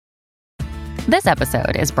This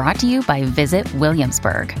episode is brought to you by Visit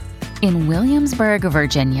Williamsburg. In Williamsburg,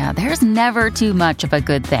 Virginia, there's never too much of a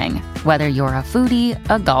good thing. Whether you're a foodie,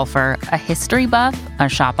 a golfer, a history buff, a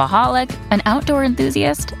shopaholic, an outdoor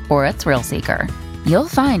enthusiast, or a thrill seeker, you'll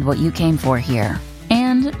find what you came for here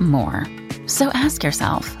and more. So ask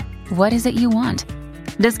yourself, what is it you want?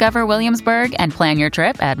 Discover Williamsburg and plan your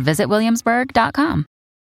trip at visitwilliamsburg.com.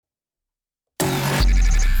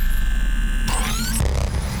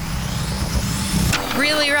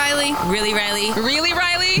 Really, Riley? Really, Riley? Really,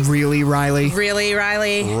 Riley? Really, Riley? Really,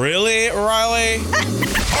 Riley? Really, Riley?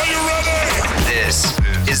 Are you ready? This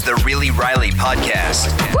is the Really Riley podcast.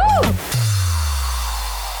 Woo!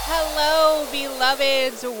 Hello,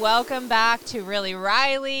 beloveds. Welcome back to Really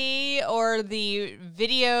Riley, or the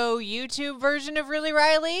video YouTube version of Really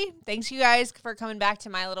Riley. Thanks, you guys, for coming back to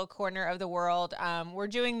my little corner of the world. We're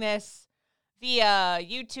doing this via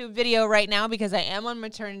YouTube video right now because I am on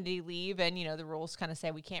maternity leave, and you know the rules kind of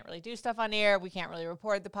say we can't really do stuff on air, we can't really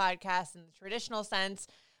record the podcast in the traditional sense,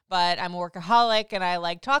 but I'm a workaholic and I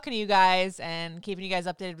like talking to you guys and keeping you guys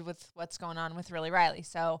updated with what's going on with Really Riley.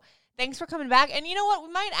 So thanks for coming back. And you know what,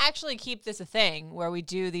 we might actually keep this a thing where we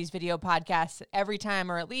do these video podcasts every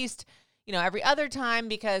time, or at least every other time,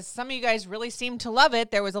 because some of you guys really seem to love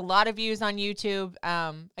it. There was a lot of views on YouTube.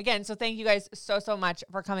 Again, so thank you guys so much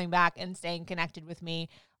for coming back and staying connected with me.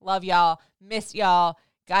 Love y'all. Miss y'all.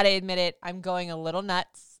 Gotta admit it, I'm going a little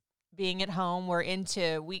nuts being at home. We're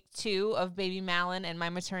into week 2 of baby Malin and my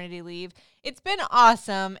maternity leave. It's been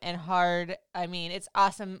awesome and hard. I mean, it's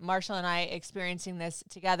awesome, Marshall and I experiencing this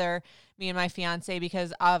together, me and my fiance,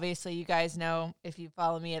 because obviously you guys know, if you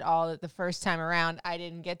follow me at all, that the first time around I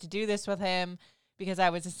didn't get to do this with him because I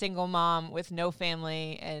was a single mom with no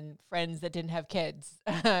family and friends that didn't have kids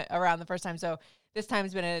around the first time. So this time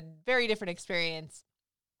has been a very different experience,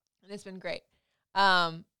 and it's been great.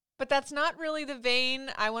 But that's not really the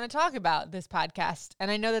vein I want to talk about this podcast.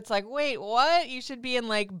 And I know that's like, wait, what? You should be in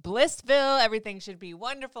like Blissville. Everything should be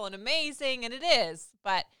wonderful and amazing. And it is.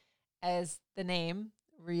 But as the name,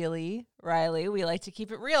 Really Riley, we like to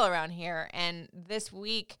keep it real around here. And this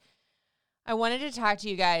week, I wanted to talk to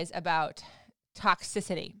you guys about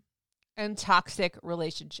toxicity and toxic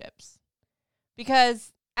relationships.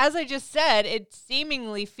 Because as I just said, it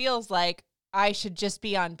seemingly feels like I should just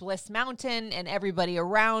be on Bliss Mountain and everybody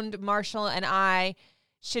around Marshall and I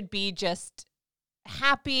should be just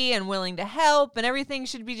happy and willing to help, and everything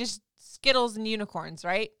should be just Skittles and unicorns,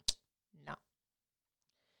 right? No.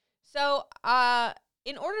 So,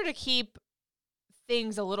 in order to keep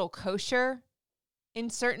things a little kosher in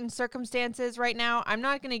certain circumstances right now, I'm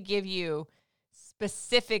not going to give you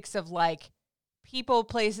specifics of like people,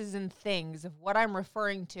 places, and things of what I'm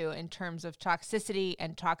referring to in terms of toxicity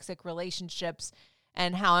and toxic relationships,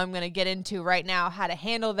 and how I'm going to get into right now how to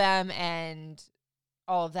handle them and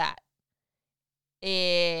all of that.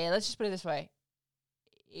 Let's just put it this way.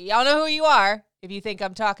 Y'all know who you are if you think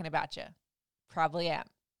I'm talking about you. Probably am.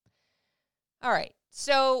 All right.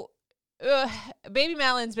 So baby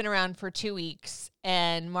Malin's been around for 2 weeks,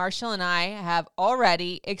 and Marshall and I have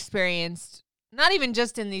already experienced, not even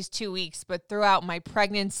just in these 2 weeks, but throughout my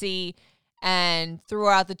pregnancy and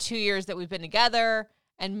throughout the 2 years that we've been together,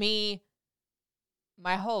 and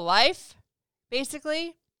my whole life,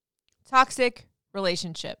 basically, toxic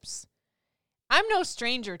relationships. I'm no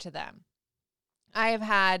stranger to them. I have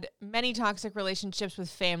had many toxic relationships with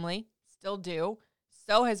family, still do.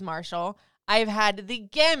 So has Marshall. I've had the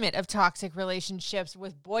gamut of toxic relationships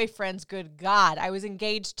with boyfriends. Good God. I was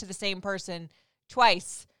engaged to the same person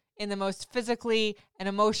twice in the most physically and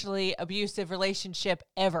emotionally abusive relationship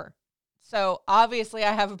ever. So obviously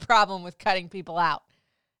I have a problem with cutting people out.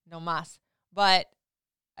 No mas. But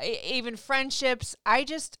even friendships,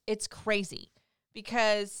 it's crazy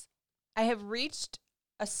because I have reached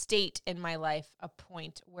a state in my life, a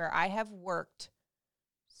point where I have worked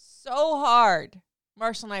so hard.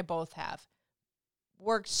 Marshall and I both have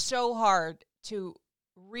worked so hard to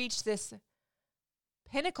reach this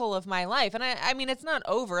pinnacle of my life. And I mean, it's not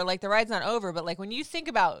over. Like, the ride's not over. But like, when you think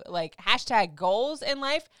about like hashtag goals in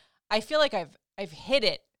life, I feel like I've hit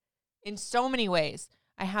it in so many ways.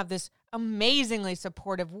 I have this amazingly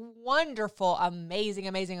supportive, wonderful,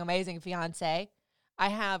 amazing fiance. I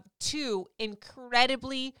have 2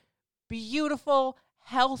 incredibly beautiful,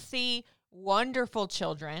 healthy, wonderful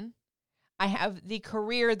children. I have the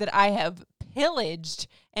career that I have pillaged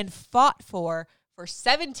and fought for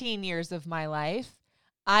 17 years of my life.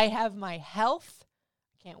 I have my health.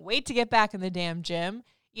 Can't wait to get back in the damn gym.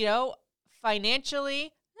 You know,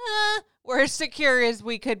 financially, we're as secure as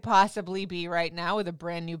we could possibly be right now with a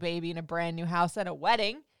brand new baby and a brand new house and a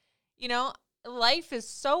wedding. You know, life is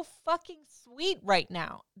so fucking sweet right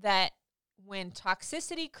now that when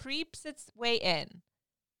toxicity creeps its way in,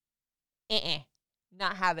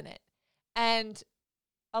 not having it. And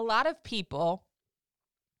a lot of people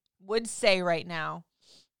would say right now,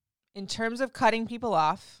 in terms of cutting people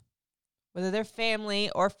off, whether they're family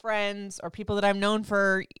or friends or people that I've known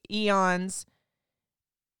for eons,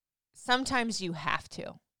 sometimes you have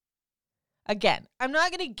to. Again, I'm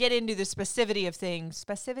not going to get into the specificity of things.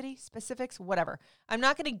 Specifics, whatever. I'm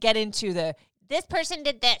not going to get into this person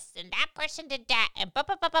did this and that person did that and blah,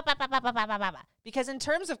 blah, blah, blah, blah, blah, blah, blah, blah, blah. Because in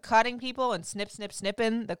terms of cutting people and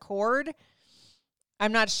snipping the cord,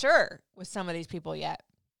 I'm not sure with some of these people yet.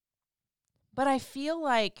 But I feel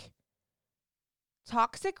like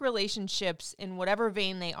toxic relationships, in whatever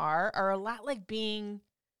vein they are a lot like being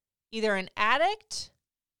either an addict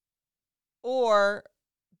or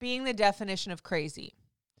being the definition of crazy.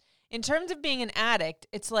 In terms of being an addict,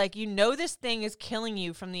 it's like, this thing is killing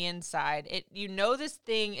you from the inside. This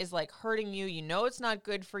thing is like hurting you. It's not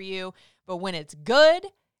good for you. But when it's good,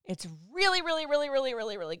 it's really, really, really, really,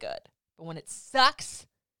 really, really good. But when it sucks,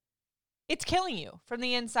 it's killing you from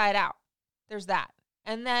the inside out. There's that.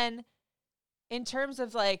 And then in terms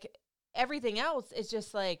of like everything else, it's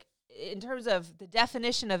just like, in terms of the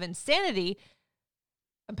definition of insanity,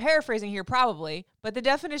 I'm paraphrasing here probably, but the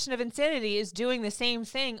definition of insanity is doing the same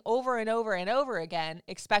thing over and over and over again,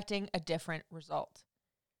 expecting a different result.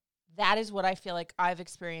 That is what I feel like I've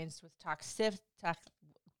experienced with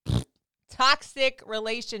toxic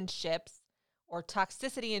relationships or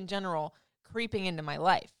toxicity in general creeping into my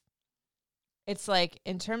life. It's like,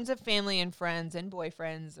 in terms of family and friends and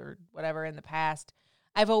boyfriends or whatever in the past,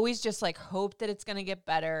 I've always just like hoped that it's going to get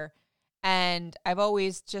better. And I've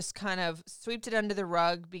always just kind of swept it under the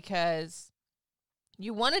rug because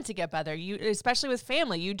you want it to get better. Especially with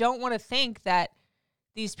family, you don't want to think that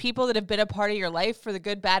these people that have been a part of your life for the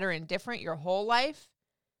good, bad, or indifferent your whole life,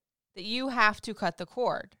 that you have to cut the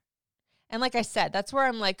cord. And like I said, that's where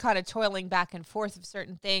I'm like kind of toiling back and forth of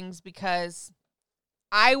certain things, because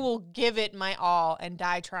I will give it my all and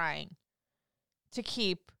die trying to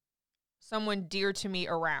keep someone dear to me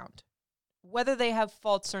around, whether they have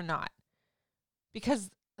faults or not. Because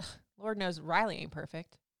Lord knows Riley ain't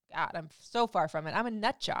perfect. God, I'm so far from it. I'm a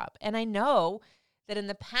nut job. And I know that in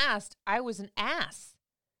the past, I was an ass.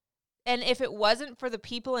 And if it wasn't for the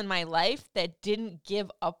people in my life that didn't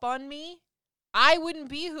give up on me, I wouldn't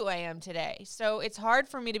be who I am today. So it's hard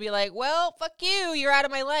for me to be like, well, fuck you, you're out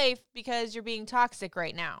of my life because you're being toxic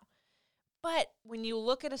right now. But when you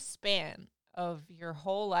look at a span of your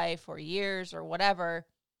whole life or years or whatever,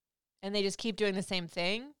 and they just keep doing the same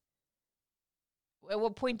thing, at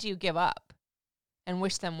what point do you give up and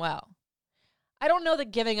wish them well? I don't know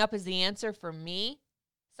that giving up is the answer for me.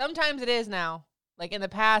 Sometimes it is now. Like in the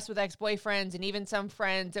past with ex-boyfriends and even some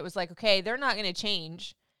friends, it was like, okay, they're not going to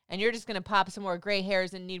change. And you're just going to pop some more gray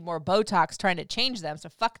hairs and need more Botox trying to change them. So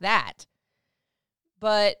fuck that.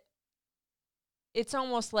 But it's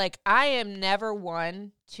almost like I am never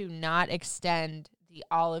one to not extend the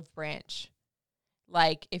olive branch.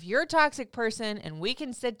 Like, if you're a toxic person and we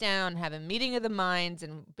can sit down, have a meeting of the minds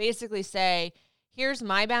and basically say, here's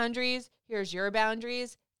my boundaries, here's your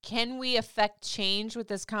boundaries. Can we affect change with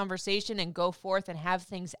this conversation and go forth and have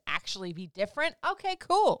things actually be different? Okay,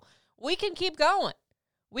 cool. We can keep going.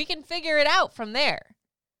 We can figure it out from there.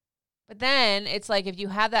 But then it's like, if you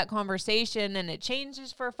have that conversation and it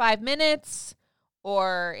changes for 5 minutes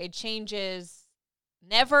or it changes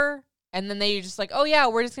never, and then they're just like, oh yeah,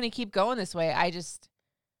 we're just going to keep going this way.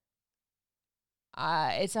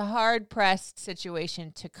 It's a hard-pressed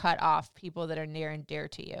situation to cut off people that are near and dear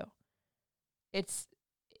to you. It's,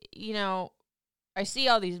 I see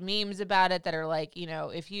all these memes about it that are like,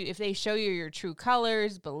 if they show you your true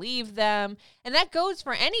colors, believe them. And that goes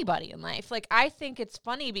for anybody in life. Like, I think it's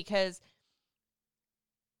funny because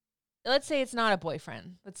let's say it's not a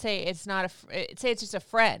boyfriend. Let's say it's just a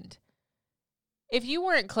friend. If you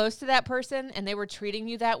weren't close to that person and they were treating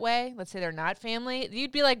you that way, let's say they're not family,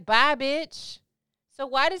 you'd be like, bye, bitch. So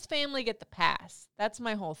why does family get the pass? That's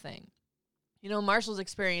my whole thing. Marshall's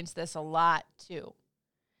experienced this a lot too.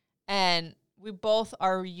 And we both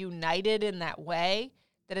are united in that way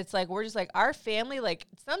that it's like, we're just like, our family, like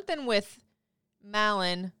something with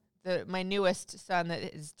Malin, my newest son that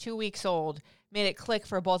is 2 weeks old, made it click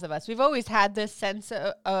for both of us. We've always had this sense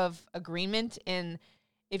of agreement in,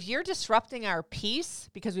 if you're disrupting our peace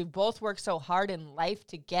because we've both worked so hard in life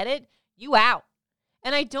to get it, you out.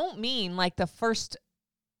 And I don't mean like the first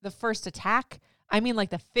attack. I mean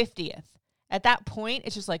like the 50th. At that point,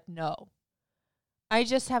 it's just like, no. I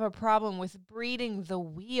just have a problem with breeding the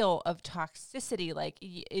wheel of toxicity. Like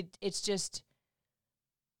it's just,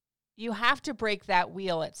 you have to break that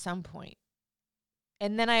wheel at some point.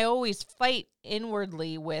 And then I always fight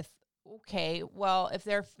inwardly with, okay, well, if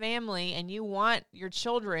they're family and you want your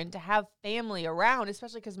children to have family around,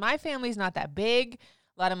 especially because my family's not that big.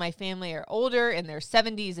 A lot of my family are older in their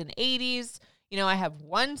 70s and 80s. You know, I have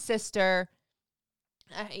one sister,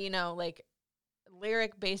 like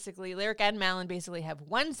Lyric and Malin basically have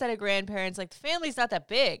one set of grandparents. Like, the family's not that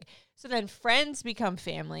big. So then friends become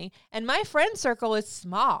family. And my friend circle is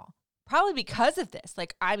small, probably because of this.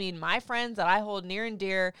 Like, I mean, my friends that I hold near and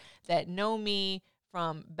dear that know me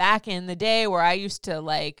from back in the day where I used to,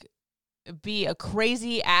 like, be a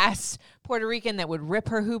crazy ass Puerto Rican that would rip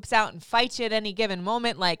her hoops out and fight you at any given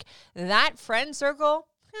moment. Like, that friend circle,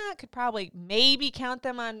 I could probably maybe count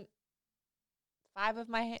them on 5 of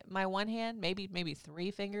my one hand, maybe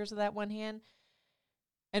 3 fingers of that one hand,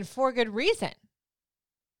 and for good reason.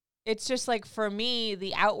 It's just like, for me,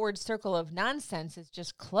 the outward circle of nonsense is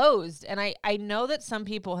just closed. And I know that some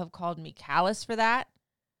people have called me callous for that.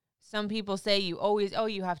 Some people say you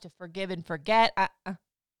have to forgive and forget.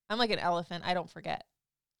 I'm like an elephant. I don't forget.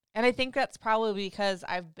 And I think that's probably because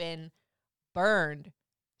I've been burned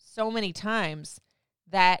so many times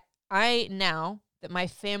that now that my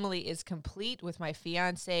family is complete with my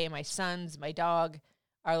fiance and my sons, my dog,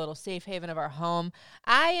 our little safe haven of our home,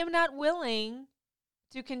 I am not willing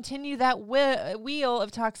to continue that wheel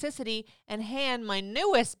of toxicity and hand my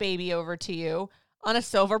newest baby over to you on a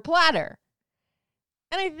silver platter.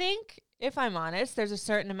 And I think, if I'm honest, there's a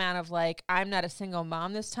certain amount of, like, I'm not a single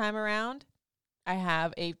mom this time around. I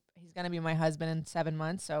have he's going to be my husband in 7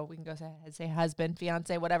 months, so we can go say husband,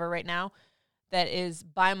 fiance, whatever right now, that is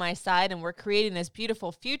by my side, and we're creating this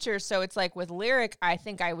beautiful future. So it's like with Lyric, I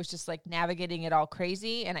think I was just, like, navigating it all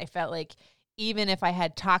crazy, and I felt like even if I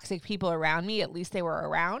had toxic people around me, at least they were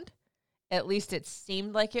around. At least it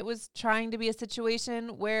seemed like it was trying to be a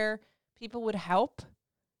situation where people would help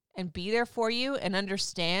and be there for you and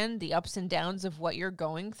understand the ups and downs of what you're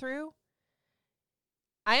going through.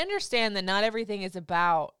 I understand that not everything is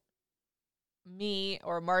about me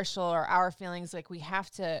or Marshall or our feelings. Like, we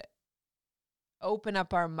have to open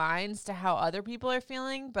up our minds to how other people are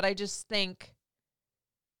feeling. But I just think,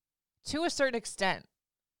 to a certain extent,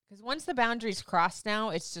 because once the boundary's crossed now,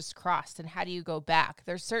 it's just crossed. And how do you go back?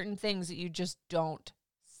 There's certain things that you just don't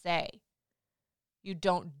say. You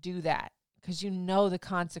don't do that, because you know the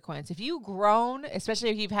consequence. If you've grown, especially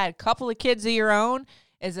if you've had a couple of kids of your own,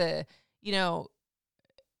 as a,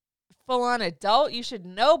 full-on adult, you should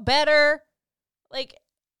know better. Like,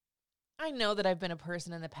 I know that I've been a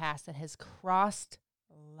person in the past that has crossed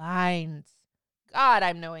lines. God,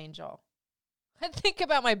 I'm no angel. I think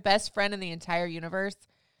about my best friend in the entire universe.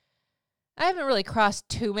 I haven't really crossed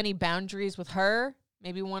too many boundaries with her,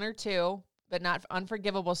 maybe 1 or 2. But not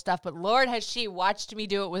unforgivable stuff. But Lord, has she watched me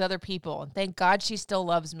do it with other people. And thank God she still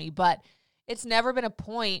loves me. But it's never been a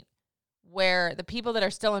point where the people that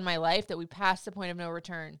are still in my life, that we passed the point of no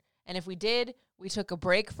return. And if we did, we took a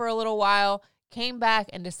break for a little while, came back,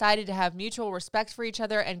 and decided to have mutual respect for each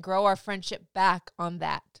other and grow our friendship back on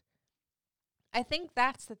that. I think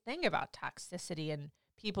that's the thing about toxicity and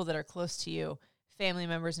people that are close to you, family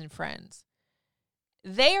members and friends.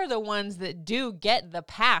 They are the ones that do get the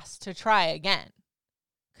pass to try again.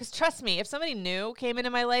 Because trust me, if somebody new came into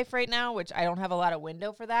my life right now, which I don't have a lot of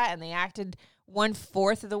window for that, and they acted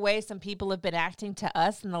 1/4 of the way some people have been acting to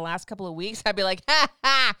us in the last couple of weeks, I'd be like, ha,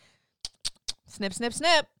 ha, snip, snip,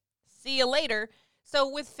 snip, see you later. So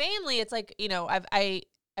with family, it's like,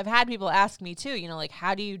 I've had people ask me too, like,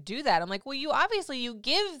 how do you do that? I'm like, well, you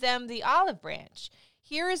give them the olive branch.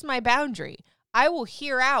 Here is my boundary. I will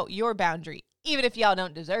hear out your boundary. Even if y'all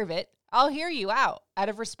don't deserve it, I'll hear you out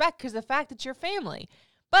of respect, because the fact that you're family.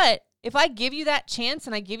 But if I give you that chance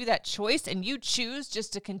and I give you that choice and you choose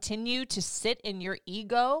just to continue to sit in your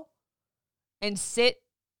ego and sit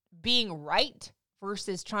being right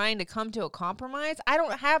versus trying to come to a compromise, I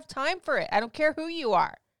don't have time for it. I don't care who you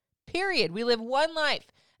are. Period. We live one life,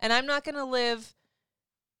 and I'm not going to live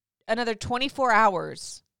another 24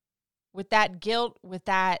 hours with that guilt, with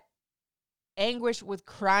that anguish, with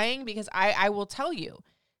crying, because I will tell you,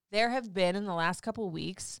 there have been in the last couple of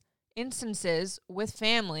weeks instances with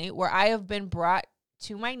family where I have been brought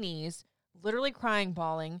to my knees, literally crying,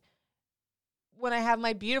 bawling, when I have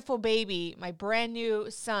my beautiful baby, my brand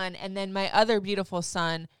new son, and then my other beautiful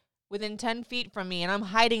son within 10 feet from me, and I'm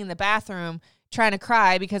hiding in the bathroom trying to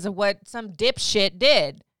cry because of what some dipshit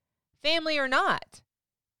did. Family or not.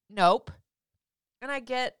 Nope. And I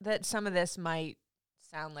get that some of this might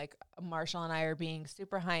sound like Marshall and I are being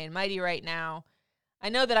super high and mighty right now. I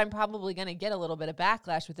know that I'm probably going to get a little bit of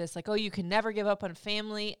backlash with this, like, oh, you can never give up on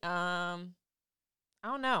family. I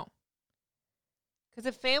don't know. Because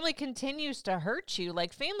if family continues to hurt you,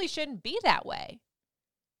 like, family shouldn't be that way.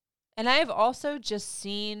 And I've also just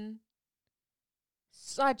seen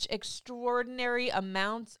such extraordinary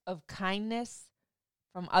amounts of kindness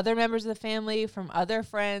from other members of the family, from other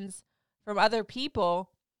friends, from other people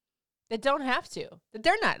that don't have to. That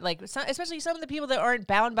they're not, like, especially some of the people that aren't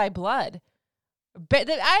bound by blood. But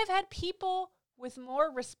that I've had people with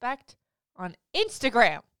more respect on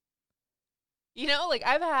Instagram. You know, like,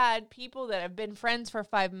 I've had people that have been friends for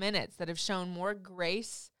 5 minutes that have shown more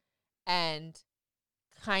grace and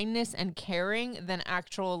kindness and caring than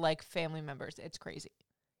actual, like, family members. It's crazy.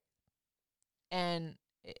 And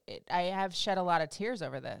I have shed a lot of tears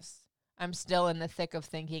over this. I'm still in the thick of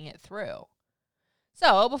thinking it through.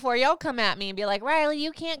 So before y'all come at me and be like, Riley,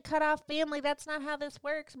 you can't cut off family. That's not how this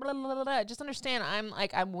works. Blah, blah, blah, blah. Just understand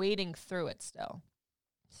I'm wading through it still.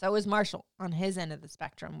 So is Marshall on his end of the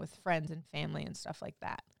spectrum with friends and family and stuff like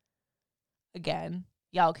that. Again,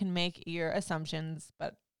 y'all can make your assumptions,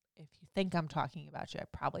 but if you think I'm talking about you, I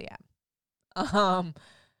probably am.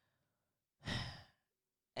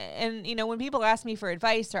 And, you know, when people ask me for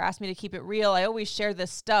advice or ask me to keep it real, I always share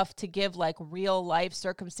this stuff to give, like, real life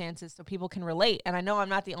circumstances so people can relate. And I know I'm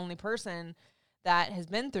not the only person that has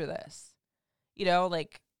been through this. You know,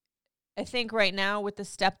 like, I think right now with the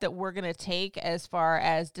step that we're going to take as far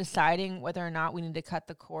as deciding whether or not we need to cut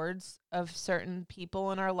the cords of certain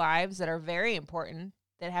people in our lives that are very important,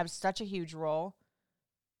 that have such a huge role,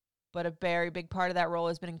 but a very big part of that role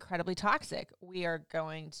has been incredibly toxic. We are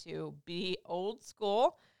going to be old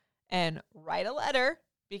school and write a letter,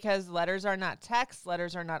 because letters are not texts.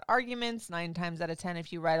 Letters are not arguments. 9 times out of 10,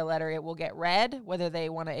 if you write a letter, it will get read, whether they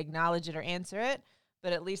want to acknowledge it or answer it.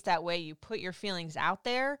 But at least that way you put your feelings out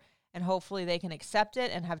there, and hopefully they can accept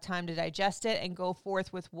it and have time to digest it and go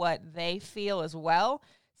forth with what they feel as well.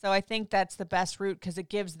 So I think that's the best route, because it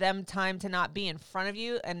gives them time to not be in front of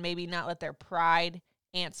you and maybe not let their pride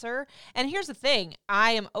answer. And here's the thing.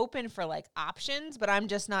 I am open for, like, options, but I'm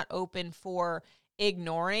just not open for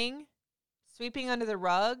ignoring, sweeping under the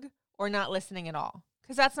rug, or not listening at all,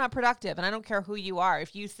 because that's not productive. And I don't care who you are.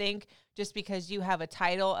 If you think just because you have a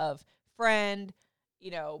title of friend,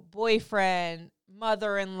 you know, boyfriend,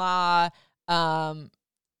 mother-in-law,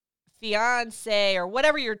 fiance, or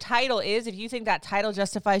whatever your title is, if you think that title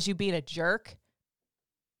justifies you being a jerk,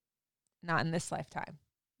 not in this lifetime,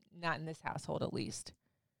 not in this household at least.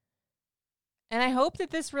 And I hope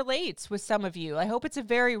that this relates with some of you. I hope it's a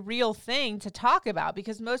very real thing to talk about,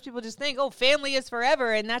 because most people just think, oh, family is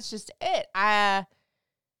forever, and that's just it. I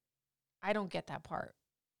don't get that part.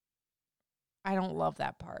 I don't love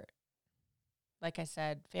that part. Like I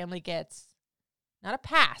said, family gets not a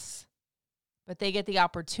pass, but they get the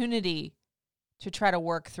opportunity to try to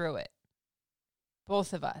work through it.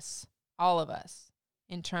 Both of us, all of us,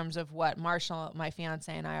 in terms of what Marshall, my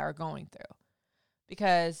fiance, and I are going through.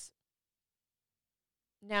 Because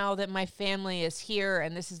now that my family is here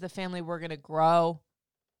and this is the family we're going to grow,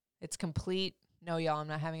 it's complete. No, y'all, I'm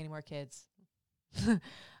not having any more kids.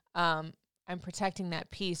 I'm protecting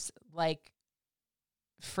that peace like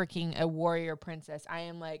freaking a warrior princess. I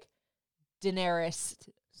am like Daenerys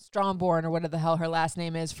Strongborn, or whatever the hell her last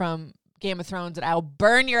name is, from Game of Thrones, and I'll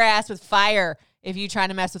burn your ass with fire if you try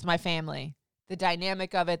to mess with my family. The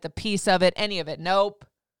dynamic of it, the peace of it, any of it. Nope.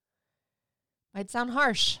 Might sound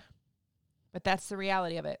harsh, but that's the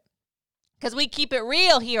reality of it. Because we keep it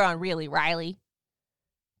real here on Really Riley.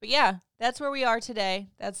 But yeah, that's where we are today.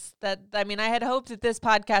 I mean, I had hoped that this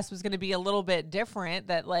podcast was going to be a little bit different,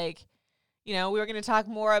 that, like, you know, we were going to talk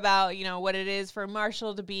more about, you know, what it is for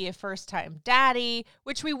Marshall to be a first-time daddy,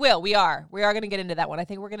 which we will. We are going to get into that one. I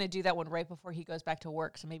think we're going to do that one right before he goes back to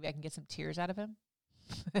work, so maybe I can get some tears out of him.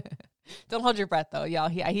 Don't hold your breath, though, y'all.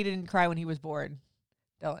 He didn't cry when he was born.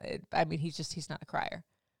 He's not a crier.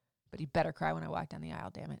 But he better cry when I walk down the aisle,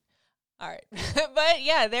 damn it. All right. But,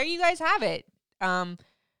 yeah, there you guys have it.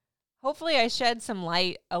 Hopefully I shed some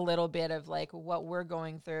light a little bit of, like, what we're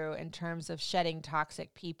going through in terms of shedding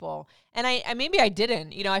toxic people. And I maybe I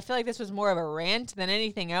didn't. You know, I feel like this was more of a rant than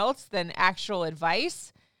anything else, than actual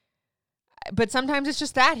advice. But sometimes it's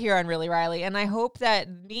just that here on Really Riley. And I hope that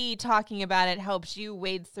me talking about it helps you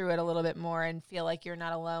wade through it a little bit more and feel like you're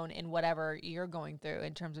not alone in whatever you're going through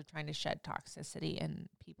in terms of trying to shed toxicity and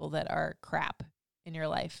people that are crap in your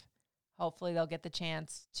life. Hopefully they'll get the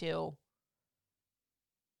chance to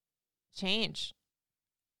change.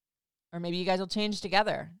 Or maybe you guys will change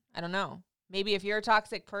together. I don't know. Maybe if you're a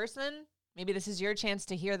toxic person, maybe this is your chance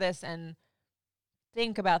to hear this and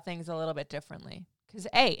think about things a little bit differently. Because,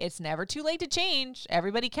 hey, it's never too late to change.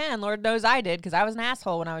 Everybody can. Lord knows I did, because I was an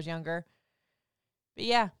asshole when I was younger. But,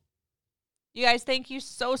 yeah, You guys, thank you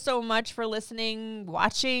so much for listening,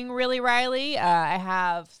 watching Really Riley. I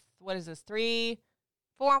have, what is this,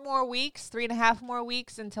 3.5 more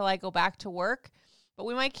weeks until I go back to work. But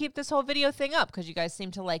we might keep this whole video thing up because you guys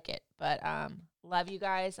seem to like it. But love you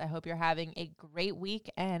guys. I hope you're having a great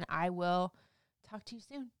week, and I will talk to you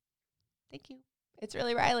soon. Thank you. It's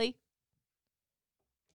Really Riley.